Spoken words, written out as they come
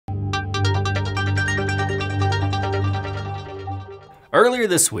Earlier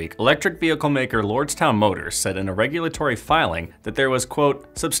this week, electric vehicle maker Lordstown Motors said in a regulatory filing that there was,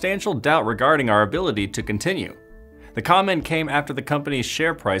 quote, substantial doubt regarding our ability to continue. The comment came after the company's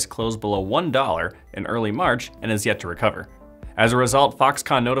share price closed below $1 in early March and is yet to recover. As a result,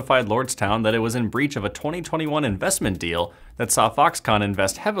 Foxconn notified Lordstown that it was in breach of a 2021 investment deal that saw Foxconn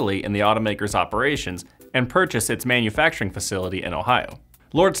invest heavily in the automaker's operations and purchase its manufacturing facility in Ohio.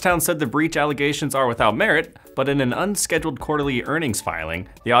 Lordstown said the breach allegations are without merit, but in an unscheduled quarterly earnings filing,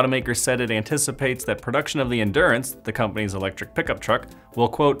 the automaker said it anticipates that production of the Endurance, the company's electric pickup truck, will,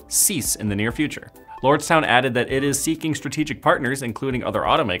 quote, cease in the near future. Lordstown added that it is seeking strategic partners, including other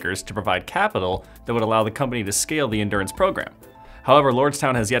automakers, to provide capital that would allow the company to scale the Endurance program. However,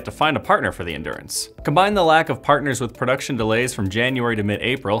 Lordstown has yet to find a partner for the Endurance. Combine the lack of partners with production delays from January to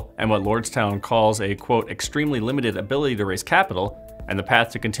mid-April and what Lordstown calls a, quote, extremely limited ability to raise capital, and the path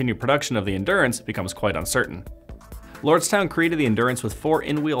to continue production of the Endurance becomes quite uncertain. Lordstown created the Endurance with 4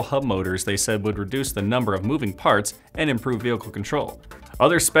 in-wheel hub motors they said would reduce the number of moving parts and improve vehicle control.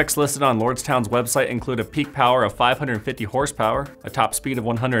 Other specs listed on Lordstown's website include a peak power of 550 horsepower, a top speed of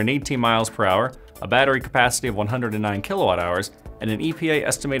 118 miles per hour, a battery capacity of 109 kilowatt hours, and an EPA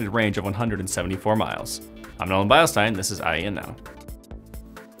estimated range of 174 miles. I'm Nolan Beilstein, this is IEN Now.